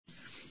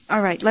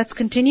Alright, let's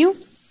continue.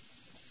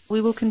 We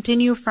will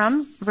continue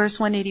from verse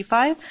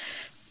 185.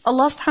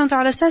 Allah subhanahu wa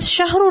ta'ala says,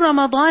 شَهْرُ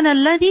رَمَضَانَ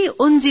الَّذِي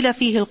أُنزِلَ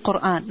فِيهِ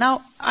الْقُرْآنِ.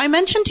 Now, I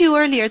mentioned to you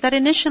earlier that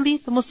initially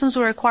the Muslims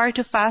were required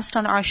to fast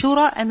on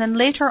Ashura, and then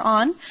later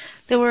on,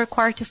 they were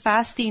required to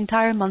fast the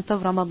entire month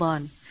of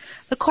Ramadan.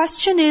 The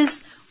question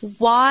is,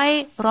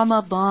 why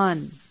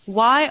Ramadan?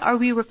 Why are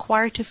we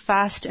required to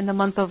fast in the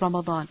month of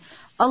Ramadan?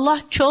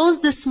 Allah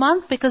chose this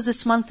month because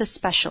this month is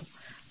special.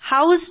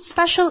 How is it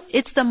special?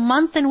 It's the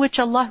month in which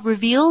Allah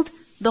revealed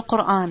the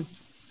Qur'an.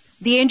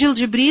 The angel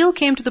Jibreel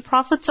came to the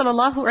Prophet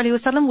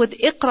ﷺ with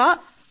Iqra.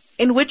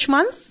 In which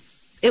month?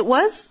 It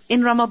was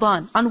in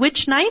Ramadan. On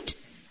which night?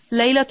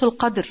 Laylatul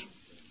Qadr.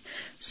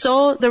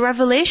 So the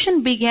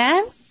revelation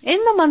began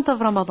in the month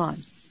of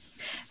Ramadan.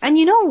 And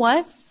you know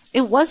what?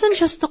 It wasn't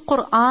just the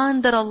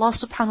Qur'an that Allah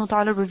subhanahu wa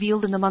ta'ala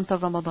revealed in the month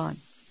of Ramadan.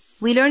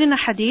 We learn in a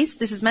hadith,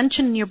 this is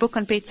mentioned in your book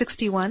on page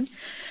 61,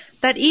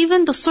 that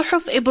even the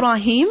Suhuf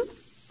Ibrahim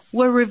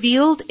were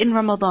revealed in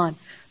Ramadan.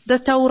 The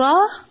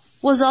Torah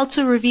was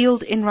also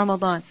revealed in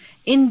Ramadan.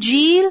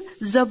 Injil,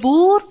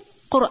 Zabur,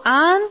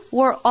 Qur'an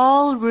were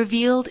all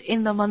revealed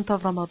in the month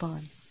of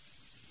Ramadan.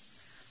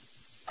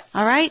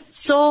 Alright?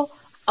 So,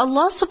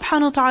 Allah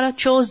subhanahu wa ta'ala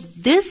chose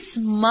this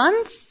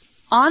month,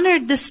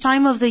 honored this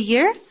time of the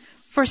year,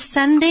 for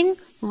sending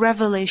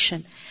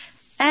revelation.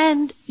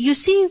 And you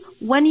see,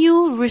 when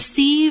you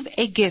receive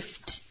a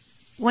gift,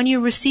 when you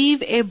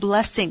receive a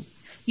blessing,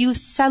 you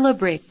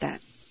celebrate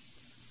that.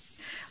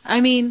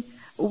 I mean,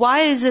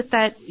 why is it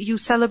that you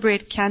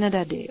celebrate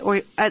Canada Day,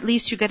 or at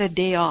least you get a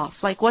day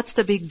off? Like, what's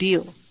the big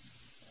deal?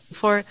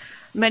 For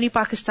many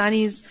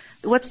Pakistanis,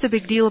 what's the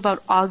big deal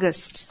about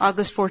August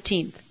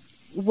 14th?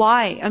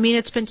 Why? I mean,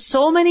 it's been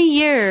so many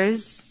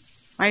years,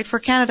 right, for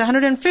Canada,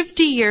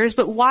 150 years,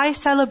 but why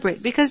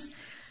celebrate? Because,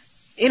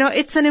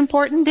 it's an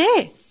important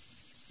day.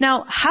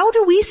 Now, how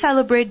do we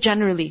celebrate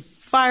generally?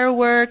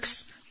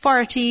 Fireworks,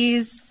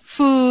 parties,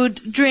 food,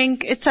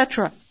 drink,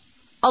 etc.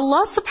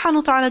 Allah subhanahu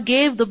wa ta'ala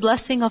gave the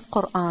blessing of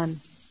Qur'an.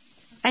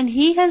 And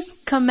He has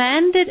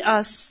commanded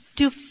us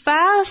to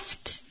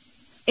fast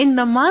in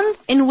the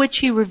month in which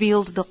He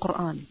revealed the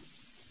Qur'an.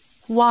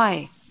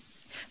 Why?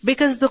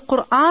 Because the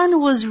Qur'an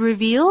was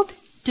revealed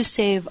to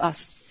save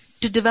us,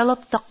 to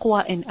develop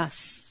taqwa in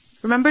us.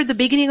 Remember the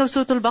beginning of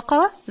Surah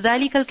Al-Baqarah?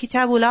 ذَلِكَ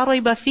الْكِتَابُ لَا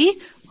رَيْبَ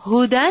فِيهِ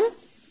هُدًى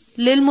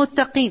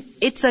لِلْمُتَّقِينَ.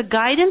 It's a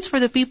guidance for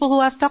the people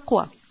who have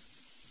taqwa.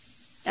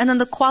 And then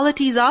the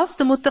qualities of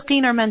the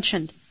muttaqeen are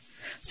mentioned.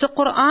 So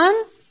Qur'an,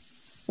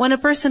 when a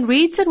person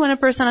reads it, when a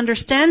person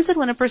understands it,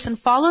 when a person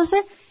follows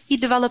it, he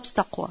develops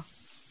taqwa.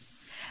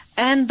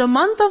 And the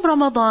month of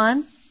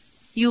Ramadan,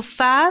 you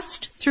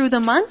fast through the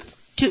month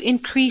to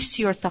increase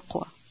your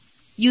taqwa.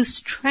 You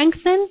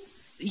strengthen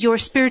your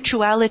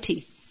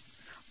spirituality.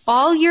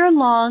 All year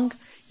long,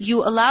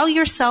 you allow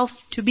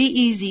yourself to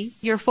be easy.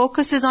 Your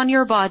focus is on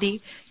your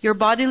body, your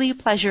bodily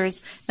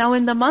pleasures. Now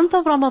in the month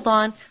of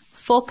Ramadan,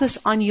 focus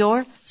on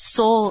your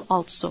soul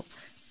also.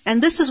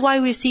 And this is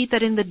why we see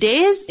that in the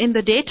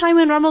daytime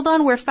in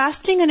Ramadan, we're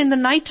fasting, and in the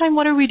nighttime,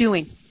 what are we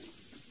doing?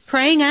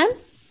 Praying and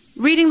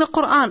reading the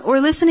Qur'an or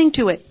listening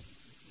to it.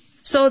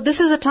 So this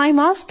is a time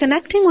of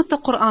connecting with the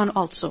Qur'an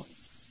also.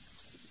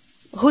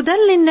 هُدًى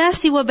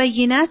لِلنَّاسِ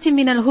وَبَيِّنَاتٍ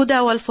مِنَ الْهُدَى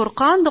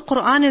وَالْفُرْقَانِ. The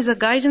Qur'an is a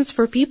guidance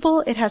for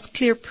people. It has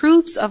clear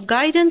proofs of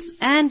guidance,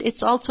 and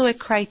it's also a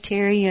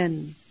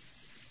criterion.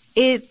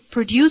 It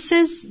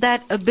produces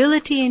that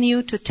ability in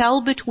you to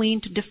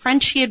to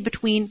differentiate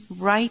between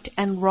right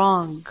and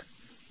wrong.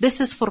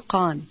 This is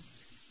Furqan,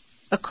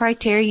 a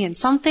criterion,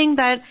 something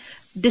that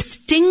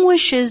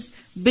distinguishes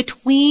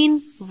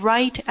between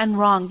right and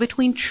wrong,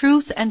 between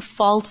truth and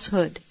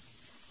falsehood.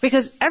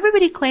 Because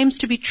everybody claims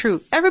to be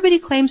true. Everybody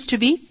claims to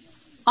be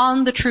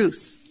on the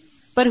truth.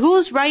 But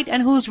who's right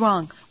and who's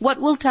wrong?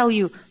 What will tell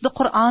you? The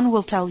Qur'an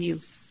will tell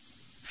you.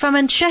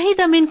 فَمَنْ شَهِدَ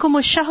مِنْكُمُ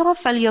الشَّهْرَ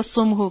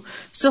فَلْيَصُمْهُ.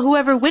 So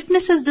whoever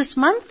witnesses this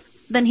month,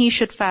 then he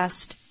should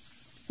fast.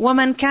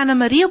 وَمَنْ كَانَ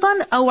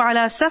مَرِيضًا أَوْ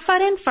عَلَى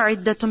سَفَرٍ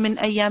فَعِدَّةٌ مِنْ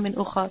أَيَّامٍ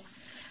أُخَرٍ.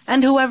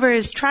 And whoever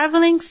is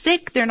traveling,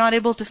 sick, they're not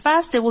able to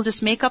fast, they will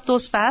just make up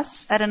those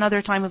fasts at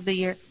another time of the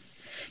year.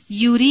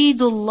 يُرِيدُ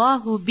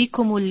اللَّهُ بِكُمُ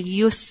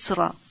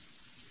الْيُسْرَ.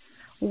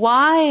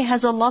 Why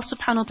has Allah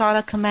subhanahu wa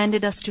ta'ala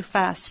commanded us to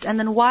fast? And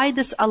then why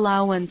this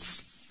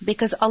allowance?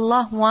 Because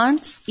Allah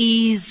wants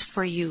ease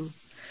for you.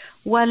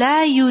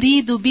 وَلَا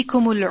يُرِيدُ بِكُمُ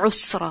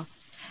الْعُسْرَ.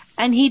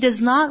 And He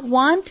does not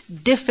want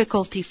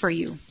difficulty for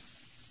you.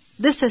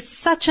 This is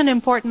such an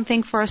important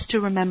thing for us to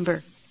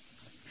remember.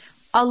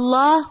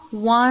 Allah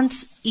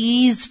wants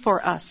ease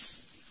for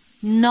us,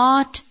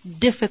 not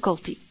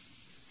difficulty.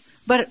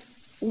 But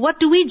what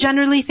do we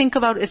generally think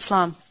about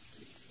Islam?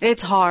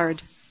 It's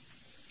hard.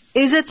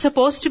 Is it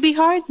supposed to be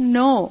hard?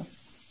 No.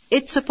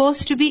 It's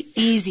supposed to be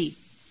easy.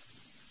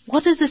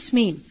 What does this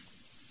mean?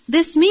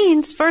 This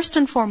means, first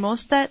and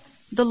foremost, that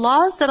the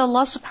laws that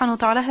Allah subhanahu wa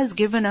ta'ala has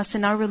given us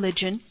in our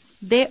religion,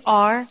 they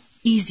are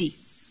easy.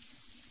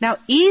 Now,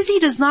 easy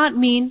does not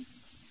mean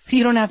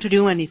you don't have to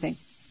do anything.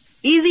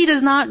 Easy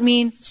does not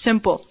mean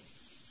simple.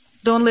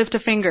 Don't lift a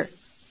finger.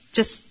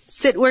 Just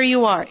Sit where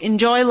you are.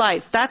 Enjoy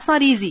life. That's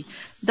not easy.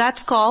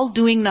 That's called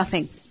doing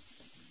nothing.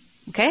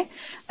 Okay?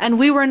 And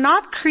we were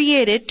not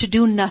created to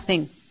do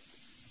nothing.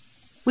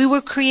 We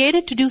were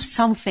created to do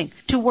something,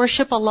 to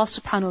worship Allah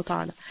subhanahu wa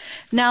ta'ala.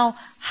 Now,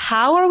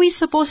 how are we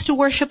supposed to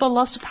worship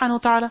Allah subhanahu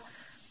wa ta'ala?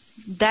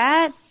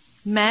 That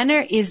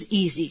manner is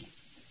easy.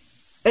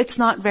 It's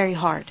not very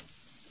hard.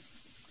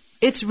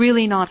 It's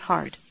really not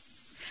hard.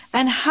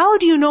 And how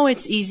do you know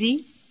it's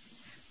easy?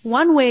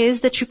 One way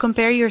is that you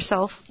compare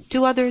yourself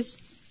to others.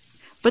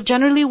 But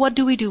generally, what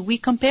do? We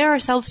compare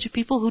ourselves to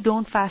people who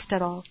don't fast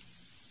at all.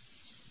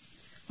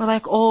 We're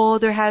like, oh,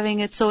 they're having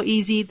it so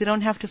easy. They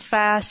don't have to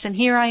fast. And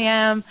here I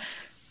am,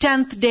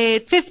 10th day,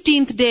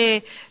 15th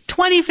day,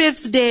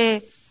 25th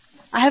day.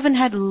 I haven't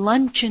had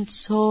lunch in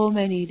so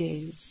many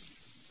days.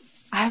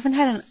 I haven't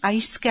had an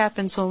ice cap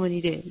in so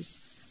many days.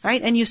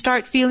 Right? And you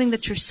start feeling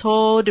that you're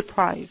so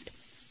deprived.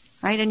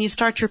 Right? And you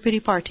start your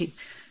pity party.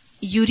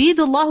 Yurid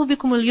Allahu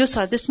bikum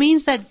al-yusra. This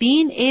means that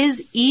deen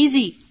is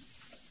easy.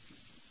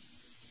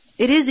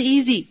 It is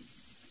easy.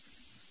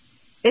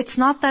 It's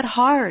not that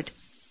hard.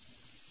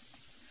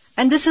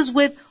 And this is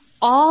with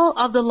all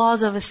of the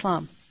laws of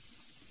Islam.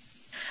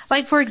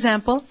 Like for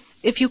example,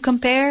 if you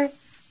compare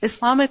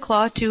Islamic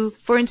law to,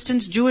 for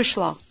instance, Jewish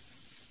law,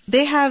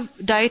 they have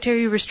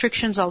dietary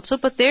restrictions also,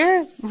 but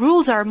their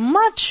rules are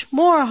much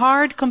more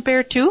hard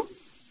compared to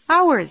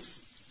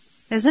ours.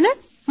 Isn't it?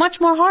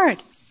 Much more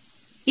hard.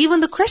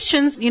 Even the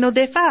Christians,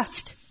 they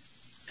fast.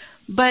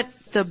 But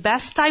the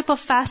best type of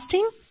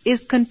fasting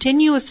is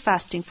continuous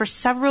fasting for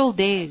several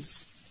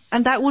days.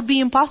 And that would be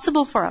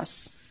impossible for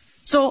us.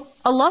 So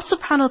Allah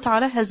subhanahu wa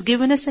ta'ala has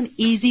given us an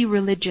easy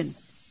religion.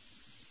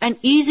 And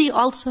easy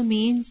also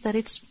means that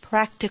it's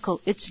practical,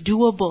 it's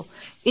doable,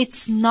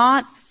 it's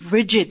not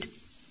rigid.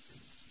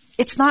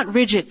 It's not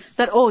rigid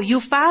that, oh, you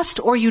fast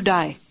or you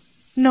die.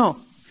 No.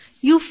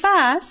 You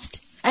fast,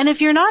 and if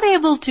you're not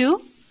able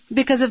to,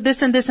 because of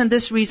this and this and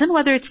this reason,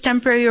 whether it's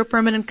temporary or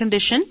permanent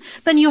condition,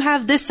 then you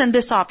have this and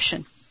this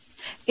option.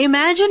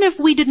 Imagine if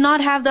we did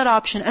not have that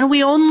option and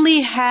we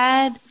only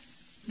had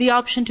the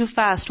option to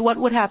fast. What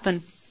would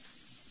happen?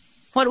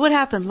 What would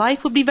happen?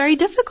 Life would be very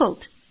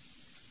difficult.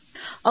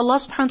 Allah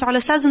subhanahu wa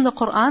ta'ala says in the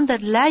Quran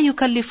that لا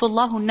يكلف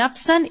الله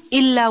نفسا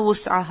إلا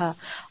وسعها.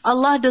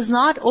 Allah does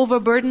not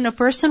overburden a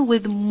person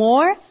with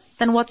more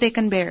than what they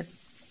can bear.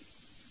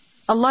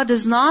 Allah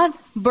does not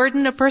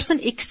burden a person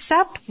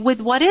except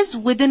with what is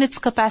within its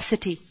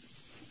capacity.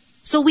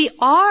 So we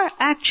are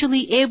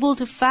actually able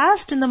to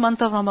fast in the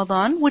month of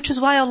Ramadan, which is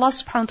why Allah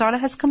subhanahu wa ta'ala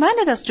has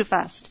commanded us to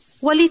fast.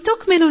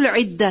 وَلِتُكْمِلُوا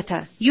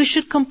الْعِدَّةَ. You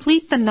should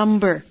complete the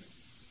number.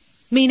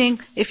 Meaning,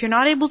 if you're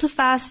not able to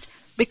fast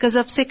because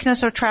of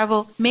sickness or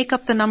travel, make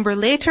up the number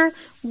later.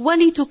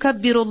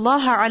 وَلِتُكَبِّرُوا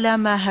اللَّهَ عَلَى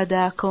مَا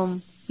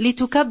هَدَاكُمْ.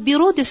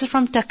 لِتُكَبِّرُوا, this is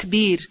from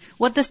takbir.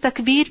 What does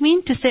takbir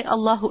mean? To say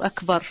Allahu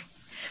Akbar.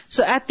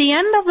 So at the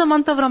end of the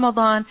month of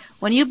Ramadan,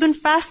 when you've been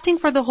fasting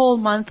for the whole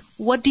month,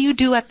 what do you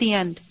do at the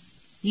end?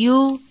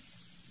 You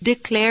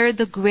declare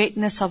the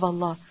greatness of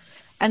Allah.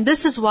 And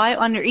this is why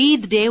on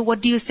Eid day,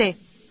 what do you say?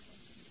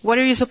 What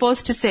are you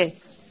supposed to say?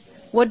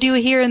 What do you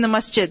hear in the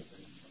masjid?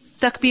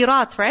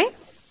 Takbirat, right?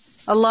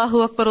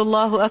 Allahu Akbar,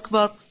 Allahu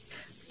Akbar.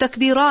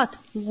 Takbirat.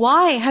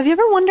 Why? Have you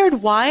ever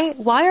wondered why?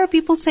 Why are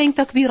people saying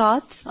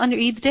takbirat on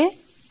Eid day?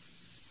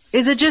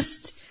 Is it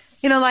just,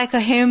 like a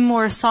hymn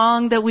or a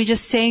song that we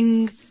just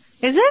sing?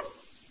 Is it?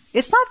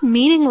 It's not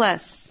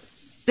meaningless.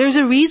 There's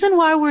a reason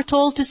why we're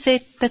told to say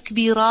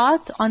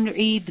takbirat on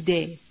Eid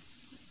day.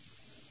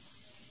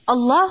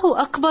 Allahu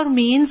Akbar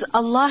means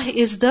Allah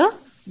is the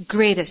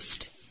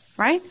greatest.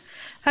 Right?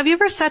 Have you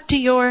ever said to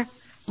your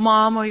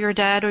mom or your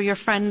dad or your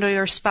friend or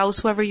your spouse,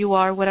 whoever you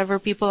are, whatever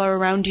people are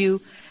around you,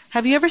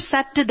 have you ever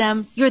said to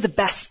them, you're the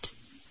best?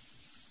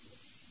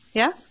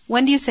 Yeah?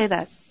 When do you say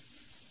that?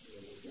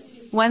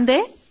 When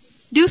they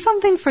do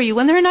something for you,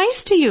 when they're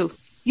nice to you.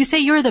 You say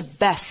you're the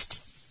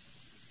best.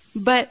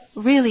 But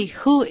really,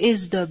 who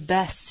is the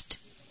best?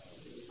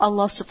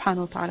 Allah subhanahu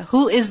wa ta'ala.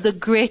 Who is the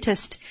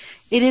greatest?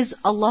 It is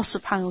Allah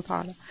subhanahu wa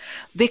ta'ala.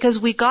 Because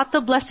we got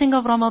the blessing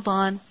of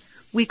Ramadan,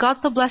 we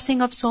got the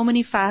blessing of so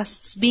many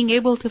fasts, being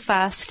able to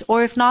fast,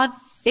 or if not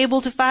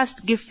able to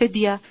fast, give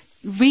fidya,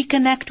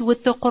 reconnect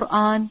with the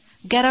Quran,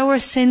 get our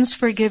sins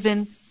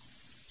forgiven.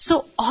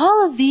 So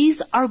all of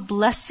these are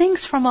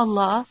blessings from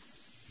Allah.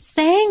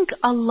 Thank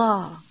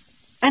Allah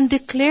and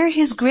declare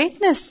His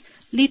greatness.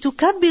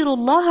 لِتُكَبِّرُوا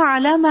اللَّهَ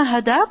عَلَى مَا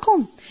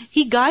هَدَاكُمْ.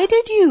 He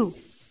guided you.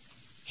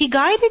 He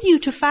guided you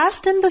to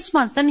fast in this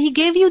month, and He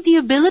gave you the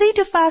ability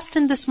to fast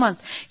in this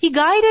month. He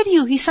guided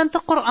you. He sent the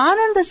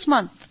Quran in this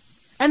month.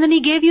 And then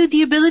He gave you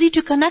the ability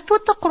to connect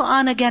with the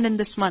Quran again in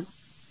this month.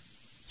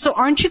 So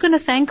aren't you going to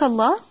thank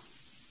Allah?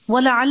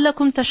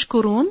 وَلَعَلَّكُمْ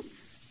تَشْكُرُونَ.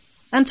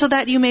 And so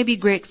that you may be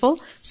grateful.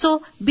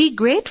 So be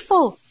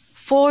grateful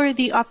for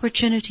the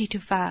opportunity to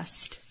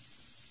fast.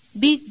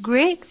 Be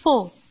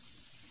grateful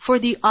for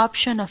the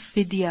option of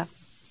fidya.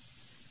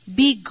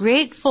 Be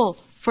grateful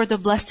for the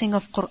blessing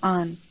of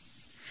Quran.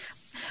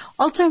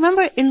 Also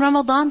remember, in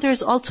Ramadan there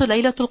is also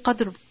Laylatul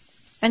Qadr.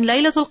 And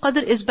Laylatul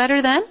Qadr is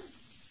better than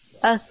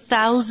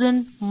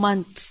 1,000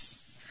 months.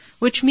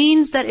 Which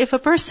means that if a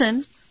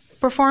person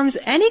performs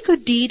any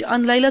good deed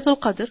on Laylatul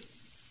Qadr,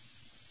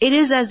 it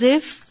is as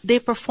if they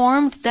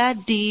performed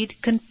that deed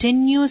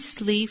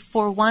continuously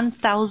for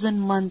 1,000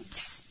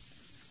 months,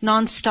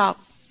 non-stop.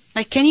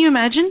 Like, can you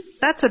imagine?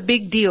 That's a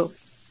big deal.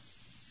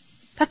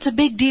 That's a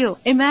big deal.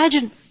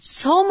 Imagine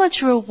so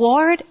much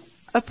reward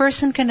a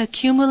person can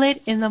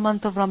accumulate in the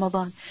month of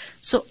Ramadan.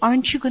 So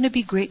aren't you going to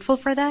be grateful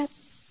for that?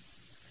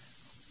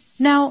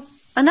 Now,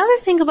 another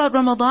thing about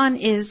Ramadan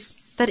is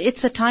that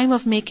it's a time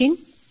of making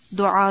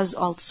du'as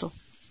also.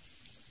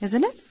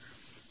 Isn't it?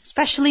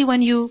 Especially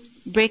when you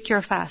break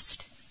your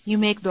fast. You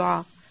make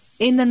dua.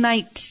 In the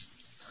night,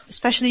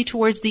 especially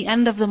towards the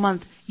end of the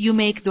month, you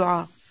make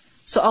dua.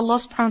 So Allah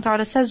subhanahu wa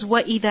ta'ala says,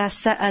 وَإِذَا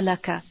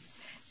سَأَلَكَ.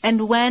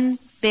 And when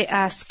they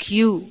ask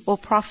you, O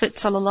Prophet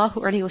sallallahu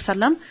alaihi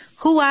wasallam,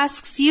 who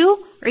asks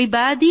you?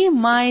 Ibadi,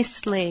 my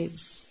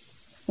slaves.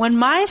 When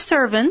my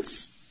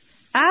servants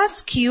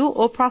ask you,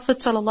 O Prophet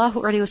sallallahu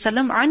alaihi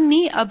wasallam,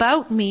 anni,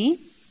 about me,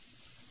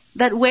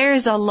 that where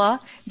is Allah?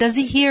 Does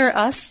He hear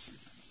us?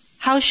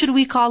 How should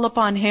we call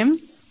upon Him?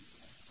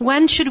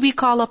 When should we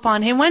call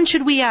upon Him? When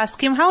should we ask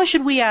Him? How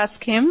should we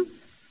ask Him?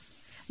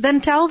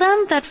 Then tell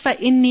them that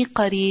فَإِنِّي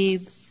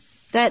قَرِيب,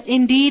 that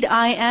indeed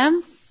I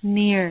am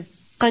near.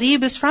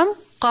 Qareeb is from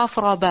Qaf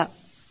Raba.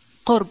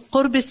 Qurb.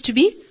 Qurb is to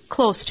be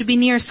close, to be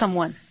near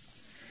someone.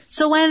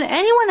 So when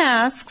anyone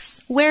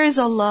asks, where is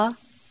Allah?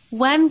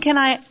 When can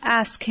I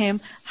ask Him?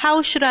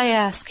 How should I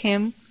ask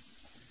Him?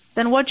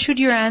 Then what should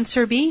your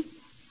answer be?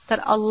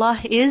 That Allah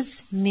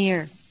is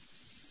near.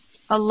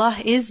 Allah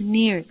is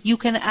near. You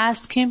can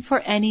ask Him for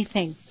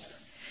anything.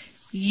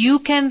 You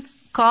can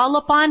call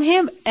upon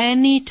Him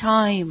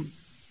anytime.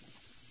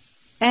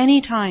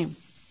 Anytime.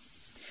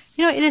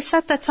 You know, it is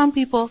said that some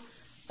people,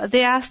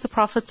 they ask the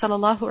Prophet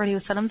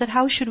ﷺ that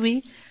how should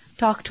we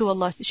talk to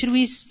Allah? Should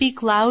we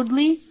speak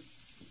loudly?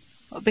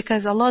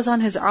 Because Allah is on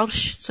His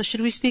arsh, so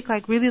should we speak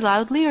like really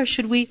loudly or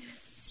should we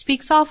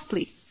speak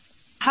softly?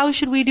 How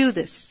should we do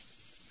this?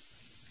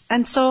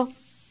 And so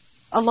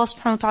Allah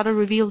subhanahu wa ta'ala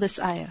revealed this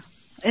ayah.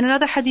 In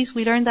another hadith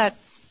we learned that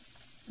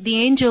the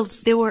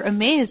angels, they were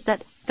amazed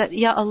that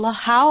Ya Allah,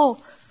 how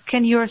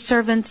can your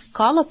servants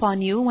call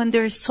upon you when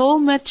there is so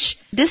much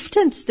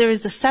distance? There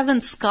is the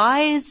 7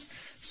 skies,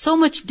 so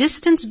much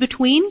distance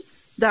between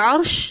the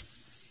arsh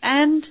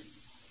and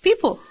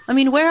people. I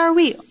mean, where are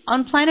we?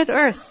 On planet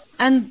Earth.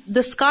 And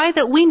the sky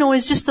that we know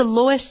is just the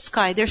lowest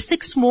sky. There are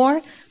 6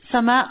 more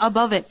sama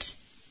above it,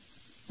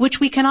 which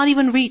we cannot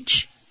even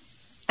reach.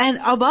 And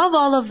above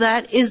all of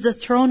that is the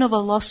throne of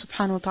Allah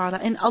subhanahu wa ta'ala.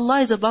 And Allah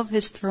is above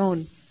His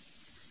throne.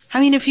 I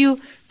mean, if you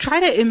try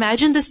to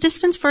imagine this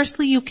distance,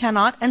 firstly, you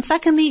cannot. And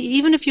secondly,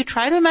 even if you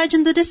try to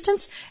imagine the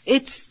distance,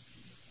 it's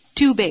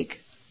too big.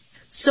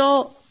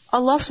 So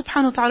Allah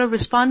subhanahu wa ta'ala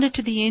responded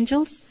to the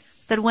angels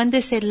that when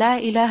they say, La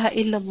ilaha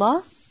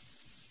illallah,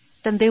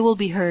 then they will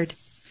be heard.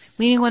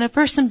 Meaning when a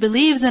person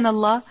believes in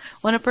Allah,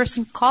 when a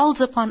person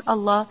calls upon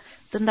Allah,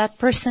 then that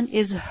person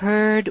is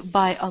heard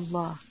by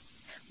Allah.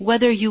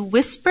 Whether you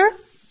whisper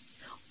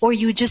or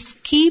you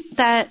just keep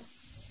that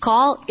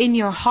call in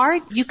your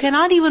heart, you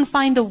cannot even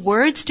find the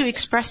words to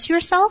express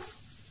yourself.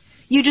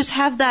 You just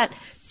have that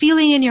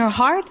feeling in your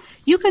heart.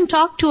 You can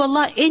talk to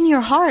Allah in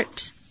your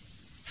heart.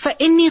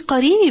 فَإِنِّي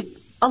قَرِيب.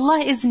 Allah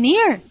is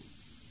near.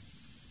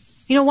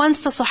 You know,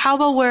 once the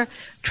Sahaba were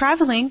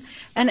traveling,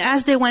 and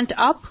as they went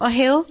up a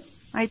hill,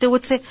 right, they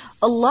would say,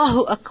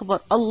 Allahu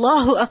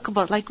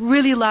Akbar, like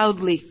really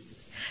loudly.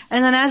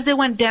 And then as they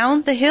went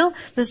down the hill,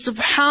 the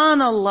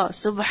Subhanallah,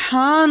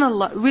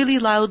 really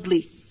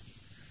loudly.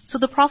 So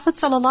the Prophet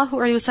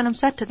ﷺ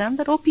said to them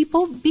that, oh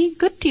people, be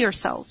good to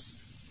yourselves.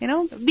 You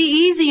know, be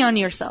easy on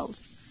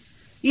yourselves.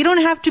 You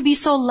don't have to be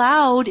so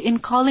loud in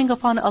calling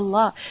upon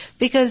Allah,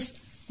 because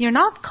you're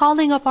not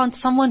calling upon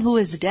someone who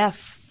is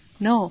deaf.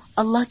 No,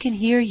 Allah can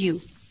hear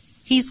you.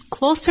 He's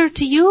closer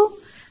to you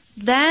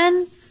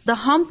than the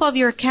hump of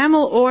your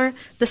camel or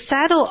the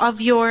saddle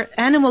of your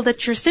animal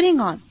that you're sitting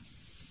on.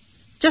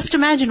 Just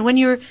imagine, when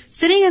you're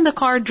sitting in the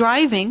car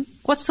driving,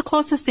 what's the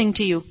closest thing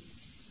to you?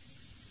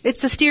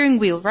 It's the steering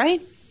wheel,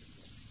 right?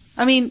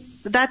 I mean,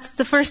 that's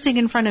the first thing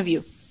in front of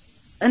you.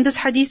 And this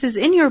hadith is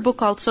in your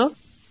book also,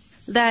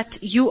 that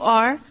you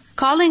are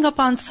calling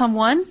upon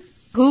someone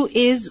who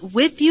is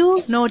with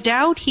you, no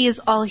doubt. He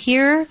is all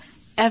here,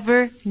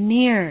 ever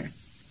near.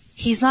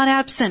 He's not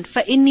absent.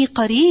 فَإِنِّي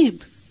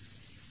قَرِيب.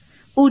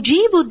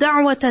 أُجِيبُ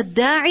دَعْوَةَ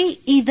الدَّاعِ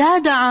إِذَا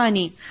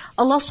دَعَانِي.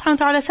 Allah subhanahu wa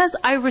ta'ala says,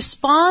 I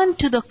respond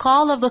to the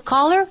call of the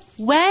caller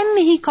when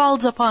he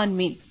calls upon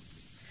me.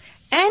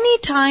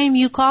 Anytime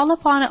you call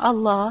upon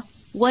Allah,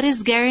 what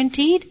is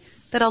guaranteed?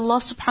 That Allah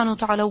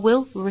subhanahu wa ta'ala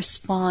will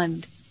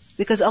respond.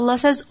 Because Allah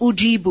says,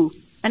 ujibu.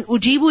 And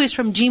ujibu is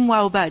from jim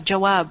waw ba,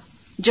 jawab.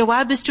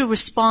 Jawab is to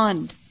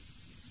respond,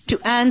 to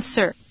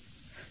answer.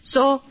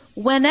 So,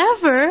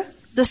 whenever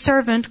the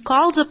servant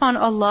calls upon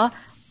Allah,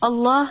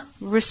 Allah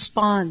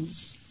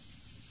responds.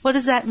 What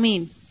does that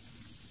mean?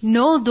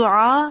 No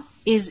dua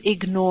is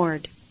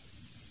ignored.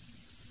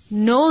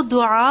 No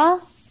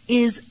dua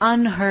is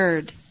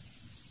unheard.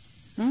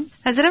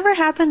 Has it ever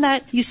happened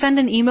that you send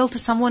an email to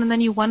someone and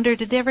then you wonder,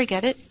 did they ever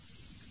get it?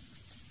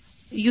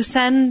 You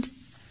send,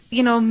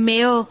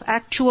 mail,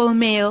 actual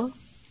mail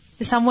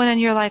to someone and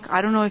you're like,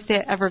 I don't know if they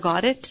ever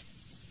got it.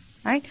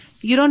 Right?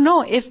 You don't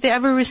know if they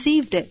ever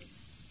received it.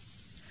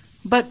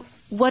 But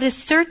what is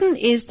certain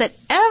is that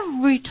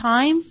every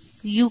time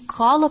you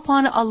call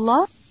upon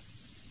Allah,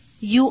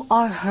 you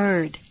are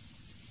heard.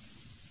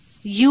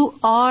 You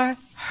are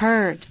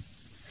heard.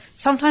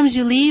 Sometimes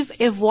you leave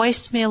a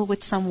voicemail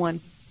with someone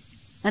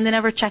and they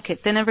never check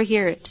it, they never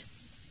hear it.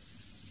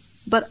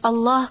 But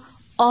Allah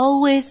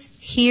always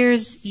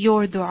hears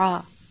your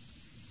dua.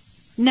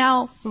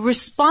 Now,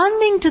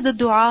 responding to the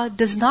dua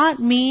does not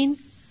mean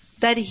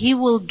that He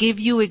will give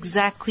you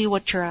exactly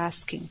what you're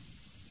asking.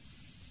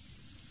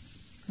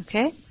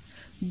 Okay?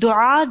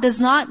 Dua does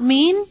not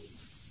mean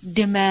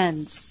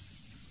demands.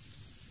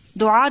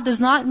 Dua does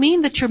not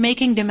mean that you're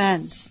making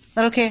demands.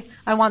 That, okay,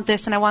 I want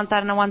this and I want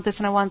that and I want this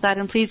and I want that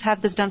and please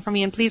have this done for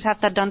me and please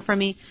have that done for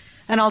me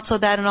and also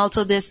that and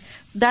also this.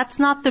 That's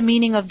not the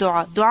meaning of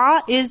dua.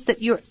 Dua is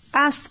that you're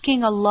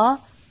asking Allah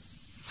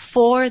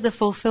for the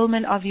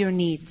fulfillment of your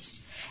needs.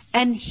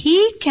 And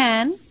He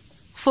can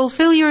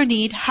fulfill your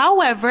need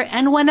however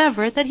and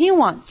whenever that He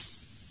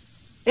wants.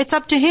 It's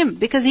up to Him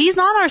because He's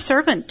not our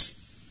servant.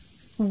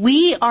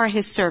 We are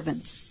His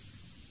servants.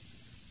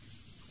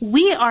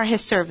 We are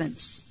His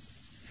servants.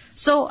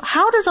 So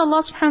how does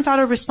Allah subhanahu wa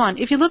ta'ala respond?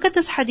 If you look at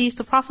this hadith,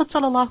 the Prophet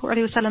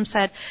ﷺ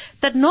said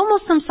that no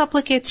Muslim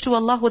supplicates to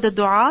Allah with a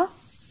dua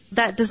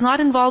that does not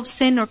involve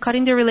sin or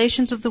cutting the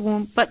relations of the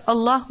womb, but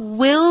Allah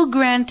will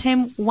grant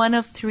him one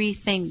of three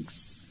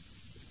things.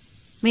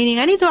 Meaning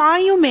any dua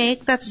you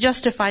make that's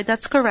justified,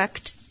 that's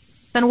correct,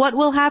 then what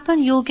will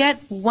happen? You'll get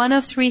one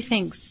of three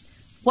things.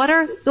 What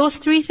are those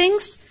three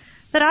things?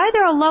 That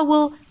either Allah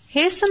will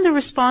hasten the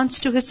response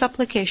to his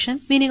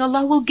supplication, meaning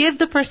Allah will give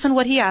the person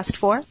what he asked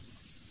for.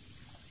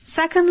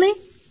 Secondly,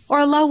 or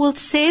Allah will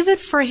save it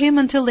for him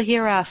until the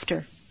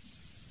hereafter.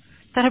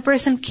 That a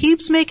person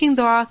keeps making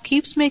dua,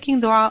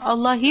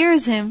 Allah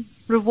hears him,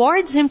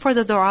 rewards him for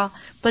the dua,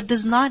 but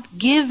does not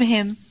give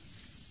him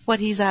what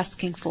he's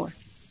asking for.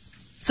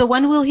 So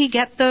when will he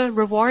get the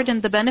reward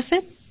and the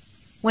benefit?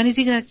 When is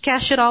he going to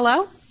cash it all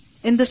out?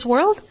 In this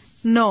world?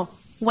 No.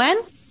 When?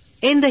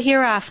 In the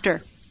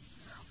hereafter.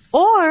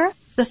 Or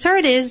the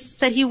third is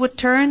that he would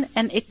turn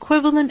an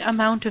equivalent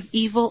amount of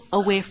evil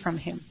away from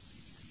him.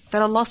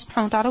 That Allah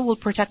subhanahu wa ta'ala will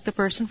protect the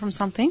person from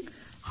something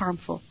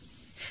harmful.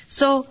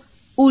 So,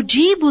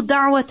 أُجِيبُ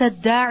دَعْوَةَ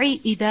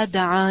الدَّاعِ إِذَا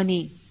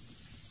دَعَانِي.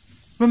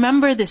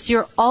 Remember this,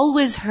 you're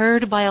always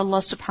heard by Allah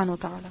subhanahu wa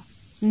ta'ala.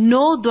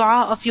 No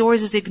dua of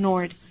yours is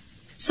ignored.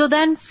 So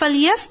then,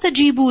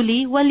 فَلْيَسْتَجِيبُوا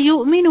لِي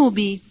وَلْيُؤْمِنُوا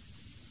بِي.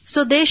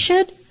 So they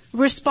should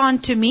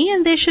respond to me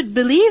and they should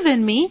believe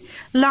in me,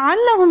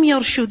 لَعَلَّهُمْ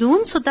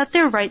يَرْشُدُونَ, so that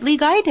they're rightly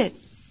guided.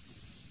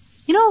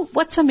 You know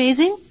what's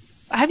amazing?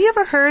 Have you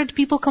ever heard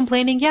people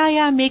complaining, yeah,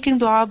 I'm making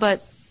dua,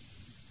 but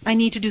I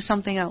need to do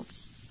something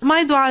else.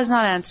 My dua is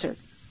not answered.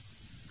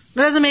 It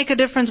doesn't make a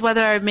difference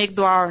whether I make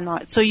dua or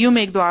not, so you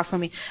make dua for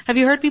me. Have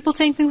you heard people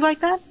saying things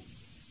like that?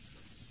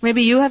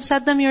 Maybe you have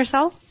said them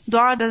yourself?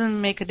 Dua doesn't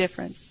make a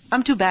difference.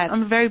 I'm too bad.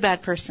 I'm a very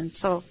bad person,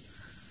 so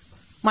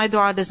my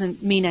dua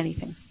doesn't mean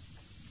anything.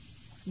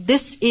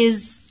 This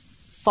is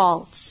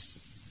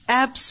false.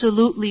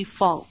 Absolutely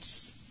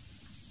false.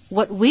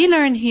 What we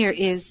learn here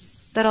is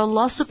that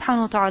Allah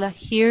subhanahu wa ta'ala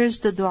hears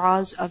the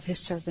du'as of His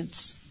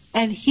servants.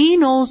 And He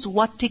knows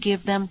what to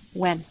give them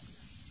when.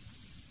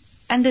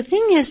 And the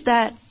thing is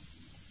that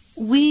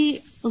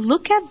we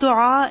look at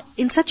dua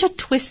in such a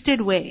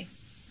twisted way.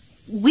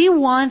 We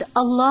want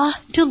Allah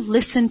to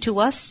listen to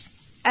us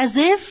as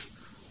if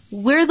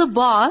we're the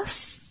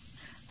boss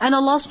and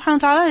Allah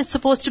subhanahu wa ta'ala is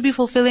supposed to be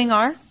fulfilling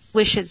our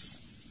wishes.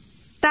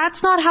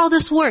 That's not how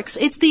this works.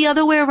 It's the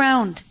other way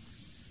around.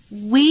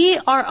 We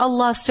are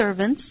Allah's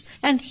servants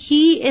and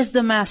He is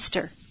the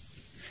master.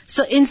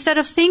 So instead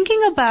of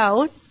thinking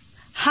about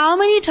how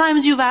many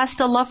times you've asked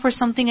Allah for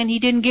something and He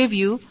didn't give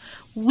you,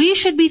 we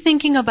should be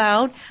thinking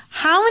about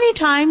how many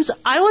times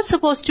I was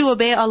supposed to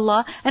obey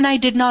Allah and I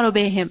did not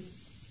obey Him.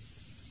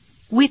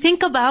 We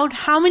think about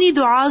how many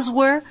du'as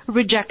were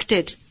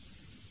rejected.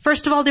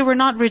 First of all, they were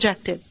not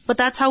rejected. But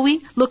that's how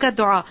we look at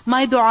dua.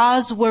 My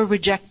du'as were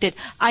rejected.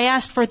 I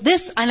asked for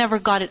this, I never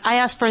got it. I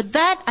asked for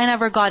that, I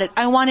never got it.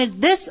 I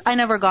wanted this, I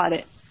never got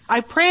it.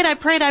 I prayed,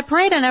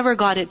 I never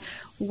got it.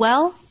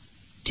 Well,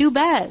 too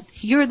bad.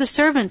 You're the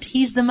servant.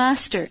 He's the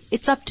master.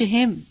 It's up to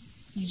Him.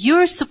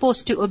 You're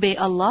supposed to obey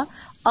Allah.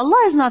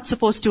 Allah is not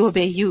supposed to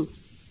obey you.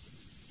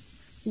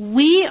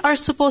 We are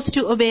supposed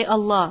to obey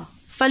Allah.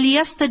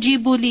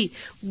 فَلْيَسْتَجِيبُوا لِي.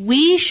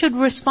 We should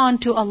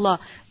respond to Allah.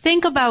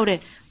 Think about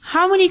it.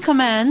 How many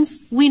commands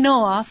we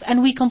know of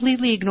and we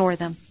completely ignore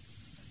them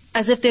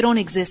as if they don't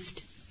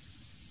exist?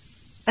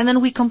 And then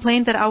we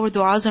complain that our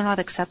du'as are not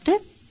accepted?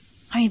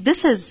 I mean,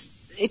 this is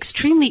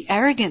extremely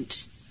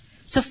arrogant.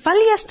 So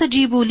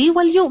فَلْيَسْتَجِيبُوا لِي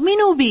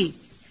وَلْيُؤْمِنُوا بِي.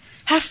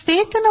 Have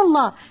faith in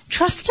Allah,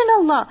 trust in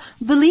Allah,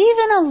 believe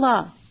in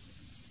Allah.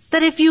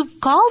 That if you've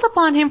called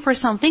upon Him for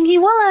something, He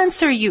will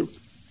answer you.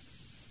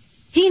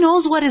 He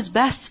knows what is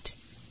best.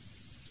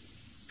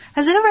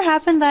 Has it ever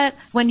happened that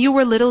when you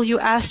were little, you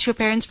asked your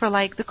parents for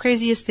like the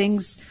craziest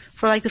things,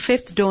 for like the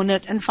 5th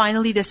donut, and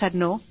finally they said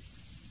no?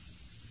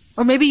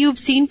 Or maybe you've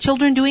seen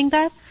children doing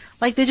that?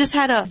 Like they just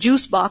had a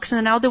juice box and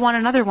then now they want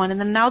another one and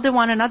then now they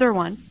want another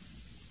one.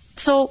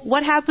 So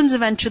what happens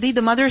eventually?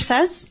 The mother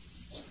says,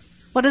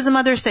 what does the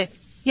mother say?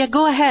 Yeah,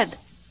 go ahead.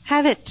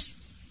 Have it.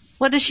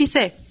 What does she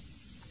say?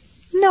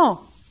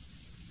 No.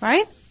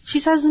 Right? She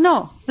says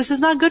no. This is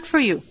not good for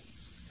you.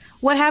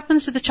 What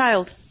happens to the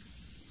child?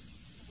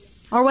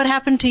 Or what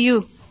happened to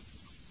you?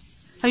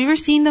 Have you ever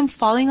seen them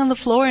falling on the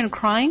floor and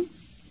crying?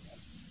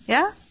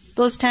 Yeah?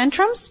 Those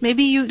tantrums?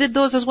 Maybe you did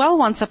those as well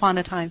once upon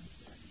a time.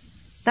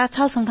 That's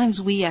how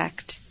sometimes we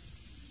act.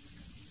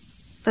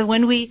 That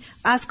when we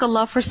ask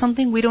Allah for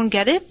something, we don't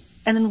get it,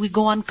 and then we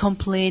go on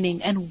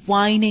complaining and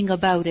whining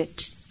about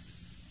it.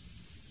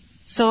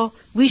 So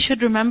we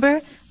should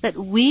remember that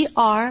we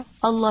are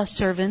Allah's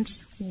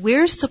servants.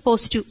 We're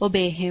supposed to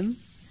obey Him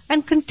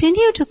and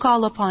continue to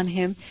call upon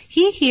Him.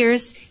 He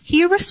hears,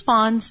 He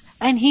responds,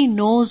 and He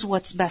knows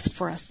what's best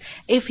for us.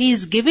 If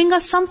He's giving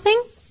us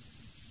something,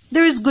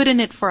 there is good in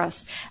it for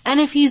us. And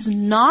if He's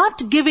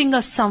not giving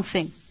us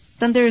something,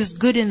 then there is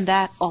good in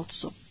that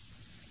also.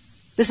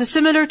 This is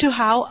similar to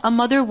how a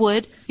mother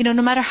would, no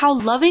matter how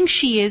loving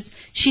she is,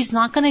 she's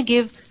not going to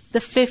give the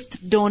 5th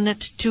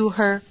donut to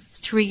her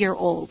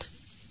 3-year-old.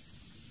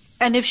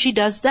 And if she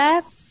does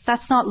that,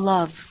 that's not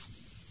love.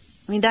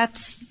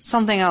 That's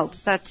something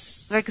else.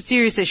 That's like a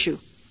serious issue.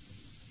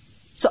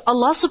 So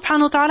Allah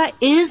subhanahu wa ta'ala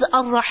is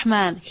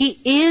Ar-Rahman. He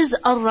is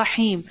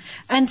Ar-Rahim.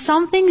 And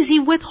some things He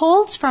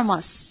withholds from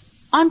us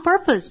on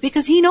purpose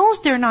because He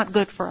knows they're not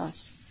good for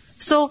us.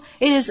 So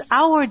it is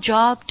our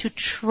job to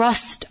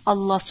trust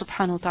Allah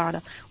subhanahu wa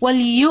ta'ala.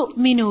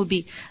 وَلْيُؤْمِنُوا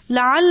بِي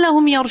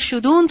لَعَلَّهُمْ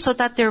يَرْشُدُونَ, so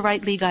that they're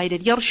rightly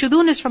guided.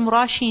 Yarshudun is from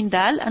Rashin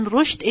Dal, and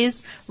Rushd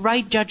is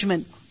right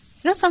judgment.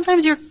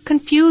 Sometimes you're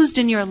confused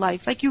in your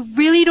life. Like you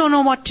really don't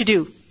know what to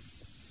do.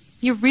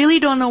 You really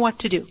don't know what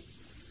to do.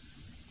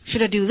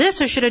 Should I do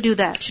this or should I do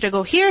that? Should I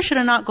go here? Should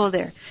I not go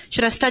there?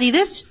 Should I study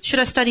this? Should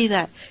I study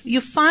that?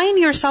 You find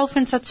yourself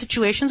in such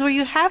situations where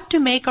you have to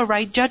make a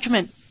right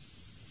judgment.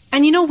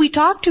 And we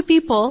talk to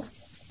people,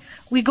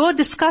 we go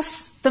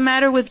discuss the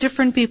matter with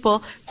different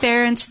people,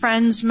 parents,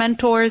 friends,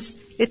 mentors,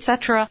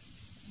 etc.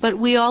 But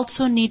we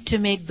also need to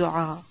make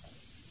dua.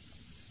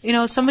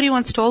 Somebody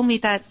once told me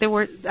that they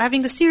were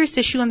having a serious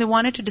issue and they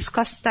wanted to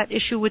discuss that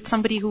issue with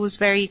somebody who was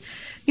very,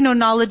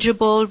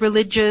 knowledgeable,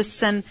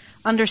 religious and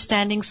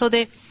understanding. So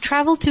they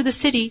traveled to the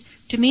city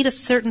to meet a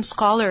certain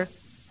scholar,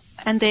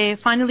 and they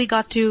finally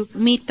got to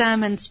meet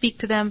them and speak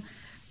to them.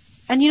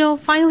 And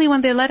finally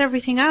when they let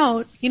everything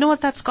out,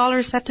 what that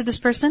scholar said to this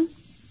person?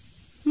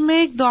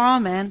 Make dua,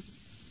 man.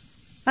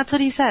 That's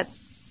what he said.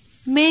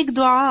 Make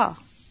dua.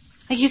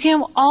 Like you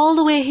came all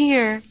the way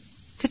here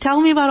to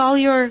tell me about all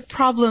your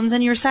problems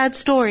and your sad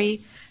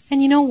story.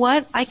 And you know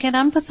what? I can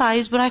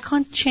empathize, but I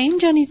can't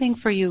change anything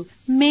for you.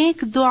 Make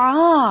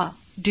dua,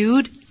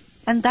 dude.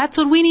 And that's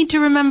what we need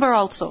to remember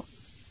also.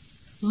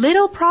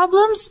 Little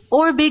problems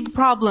or big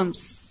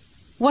problems?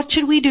 What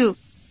should we do?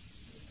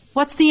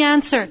 What's the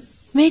answer?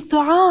 Make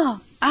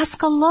dua.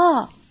 Ask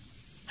Allah.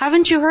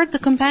 Haven't you heard the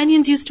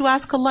companions used to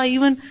ask Allah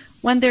even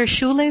when their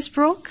shoelace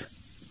broke?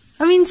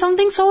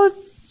 Something so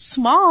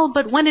small,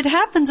 but when it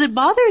happens, it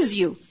bothers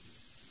you.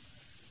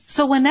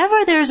 So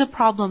whenever there's a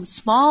problem,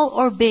 small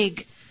or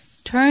big,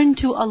 turn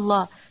to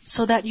Allah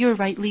so that you're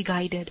rightly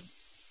guided.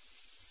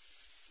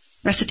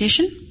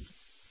 Recitation.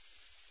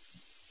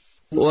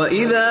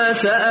 وَإِذَا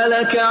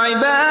سَأَلَكَ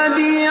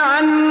عِبَادِي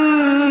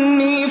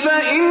عَنِّي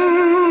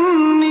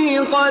فَإِنِّي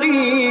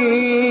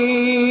قَرِيبٌ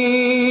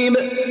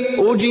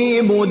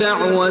أُجِيبُ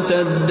دَعْوَةَ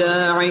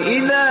الدَّاعِ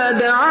إِذَا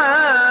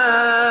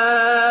دَعَانِ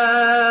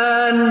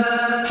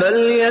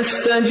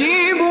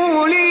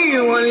فَلْيَسْتَجِيبُوا لِي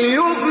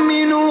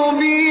وَلْيُؤْمِنُوا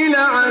بِي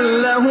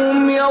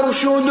لَعَلَّهُمْ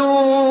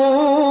يَرْشُدُونَ